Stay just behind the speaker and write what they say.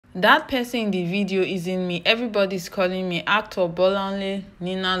That person in the video isn't me. Everybody's calling me. Actor Bolanle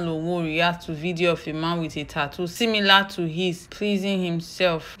Ninalowo reacts to video of a man with a tattoo similar to his, pleasing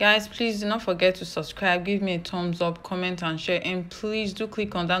himself. Guys, please do not forget to subscribe, give me a thumbs up, comment and share, and please do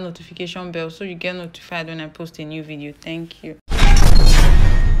click on that notification bell so you get notified when I post a new video. Thank you.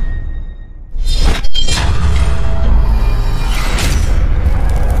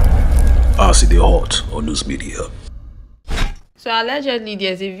 As the hot on news media. So allegedly,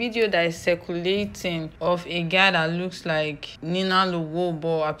 there's a video that is circulating of a guy that looks like Ninalowo,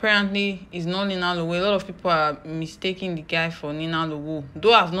 but apparently it's not Ninalowo. A lot of people are mistaking the guy for Ninalowo.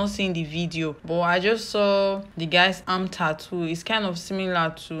 Though I've not seen the video, but I just saw the guy's arm tattoo. It's kind of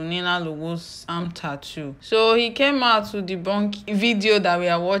similar to Ninalowo's arm tattoo. So he came out to debunk the video that we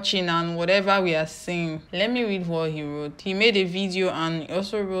are watching and whatever we are seeing. Let me read what he wrote. He made a video and he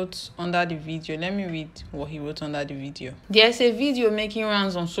also wrote under the video. Let me read what he wrote under the video. There's a video making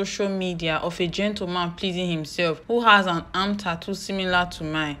rounds on social media of a gentleman pleasing himself who has an arm tattoo similar to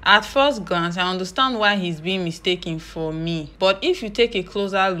mine. At first glance, I understand why he's being mistaken for me, but if you take a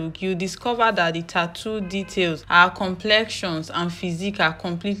closer look, you discover that the tattoo details, our complexions and physique are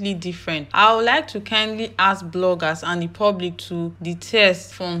completely different. I would like to kindly ask bloggers and the public to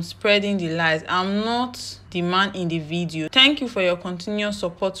detest from spreading the lies. I'm not the man in the video. Thank you for your continuous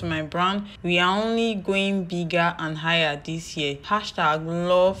support to my brand. We are only going bigger and higher this year. Hashtag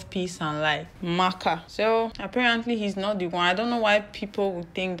love, peace and life. Marker. So apparently he's not the one. I don't know why people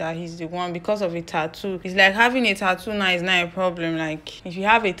would think that he's the one because of a tattoo. It's like having a tattoo now is not a problem. Like if you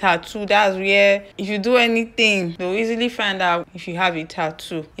have a tattoo, that's where if you do anything, they'll easily find out if you have a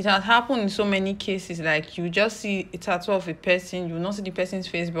tattoo. It has happened in so many cases. Like you just see a tattoo of a person, you will not see the person's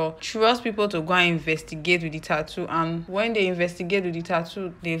face, but trust people to go and investigate with the tattoo, and when they investigate with the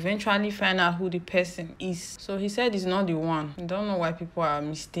tattoo, they eventually find out who the person is. So he said he's not the one. I don't know why people are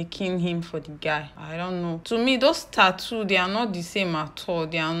mistaking him for the guy. I don't know. To me, those tattoos, they are not the same at all.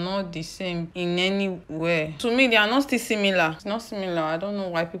 They are not the same in any way. To me, they are not still similar. It's not similar. I don't know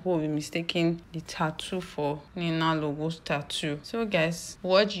why people will be mistaking the tattoo for Ninalowo's tattoo. So guys,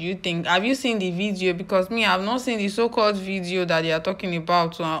 what do you think? Have you seen the video? Because me, I've not seen the so-called video that they are talking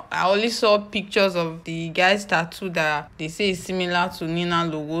about. So I only saw pictures of the guy's tattoo that they say is similar to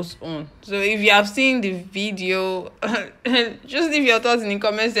Ninalowo's own. So if you have seen the video, just leave your thoughts in the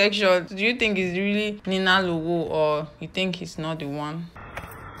comment section. Do you think it's really Ninalowo or you think he's not the one?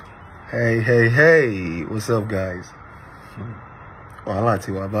 Hey, what's up guys?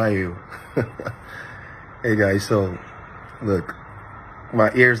 What about you? Hey guys, so look,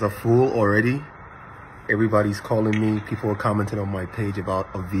 my ears are full already. Everybody's calling me. People are commenting on my page about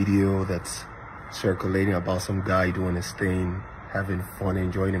a video that's circulating about some guy doing his thing, having fun,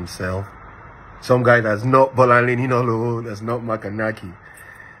 enjoying himself. Some guy that's not Bolanle Ninalowo, that's not Makanaki.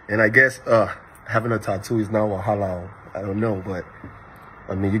 And I guess having a tattoo is now a halal. I don't know, but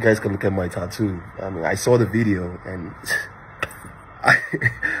I mean, you guys can look at my tattoo. I mean, I saw the video and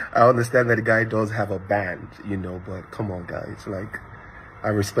I understand that the guy does have a band, you know, but come on guys, like I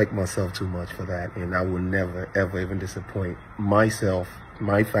respect myself too much for that, and I will never ever even disappoint myself,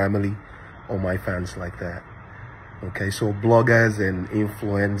 my family, or my fans like that. Okay, so bloggers and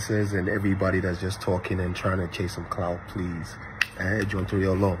influencers and everybody that's just talking and trying to chase some clout, please, join to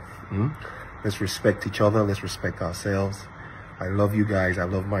your law. Let's respect each other. Let's respect ourselves. I love you guys. I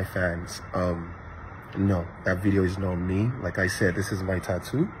love my fans. No, that video is not me. Like I said, this is my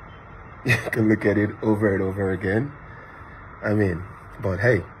tattoo. You can look at it over and over again. I mean, but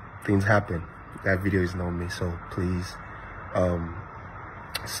hey, things happen. That video is not me, so please,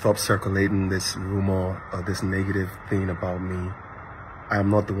 stop circulating this rumor or this negative thing about me. I am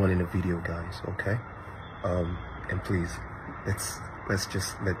not the one in the video, guys, okay? And please, let's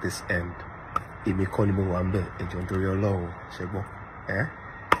just let this end.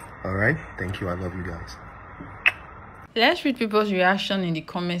 All right, thank you. I love you guys. Let's read people's reaction in the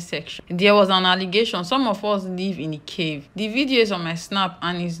comment section. There was an allegation some of us live in a cave. The video is on my snap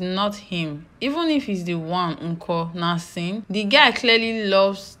and it's not him. Even if he's the one, Unko Nasin, the guy clearly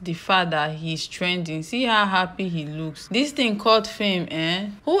loves the fact that he's trending. See how happy he looks. This thing called fame,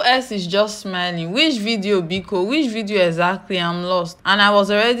 eh? Who else is just smiling? Which video, Biko? Which video exactly? I'm lost. And I was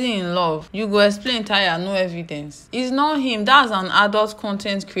already in love. You go explain, Taya, no evidence. It's not him. That's an adult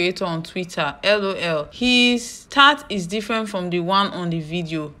content creator on Twitter. LOL. His tat is different from the one on the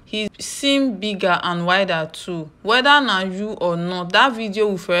video. He seemed bigger and wider too. Whether na you or not, that video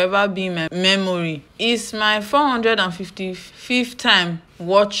will forever be my memory. It's my 455th time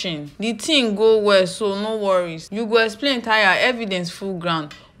watching. The thing go well, so no worries. You go explain, Tire, evidence full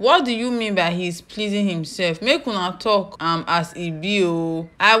ground. What do you mean by he's pleasing himself? Make una talk as e be o.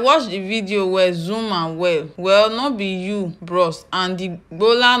 I watched the video where zoom am well not be you bros, and the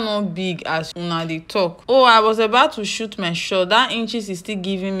gbola no big as una dey talk. Oh, I was about to shoot my shot. That inches is still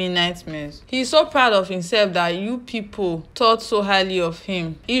giving me nightmares. He's so proud of himself that you people thought so highly of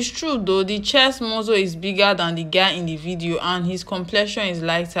him. It's true though, the chest muscle is bigger than the guy in the video and his complexion is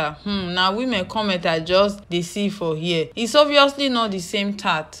lighter. Now women comment I just dey see for here. It's obviously not the same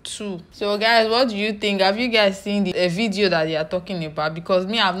tat too. So guys, what do you think? Have you guys seen the video that they are talking about? Because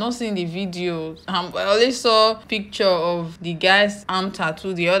me, I've not seen the video. I only saw picture of the guy's arm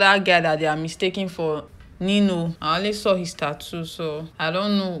tattoo, the other guy that they are mistaking for Nino. I only saw his tattoo, so I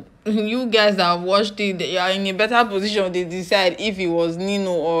don't know. You guys that watched it, they are in a better position to decide if he was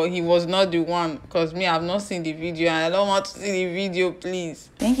Nino or he was not the one, because me, I've not seen the video and I don't want to see the video.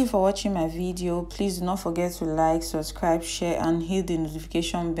 Please, thank you for watching my video. Please do not forget to like, subscribe, share and hit the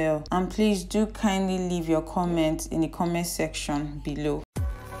notification bell, and please do kindly leave your comments in the comment section below.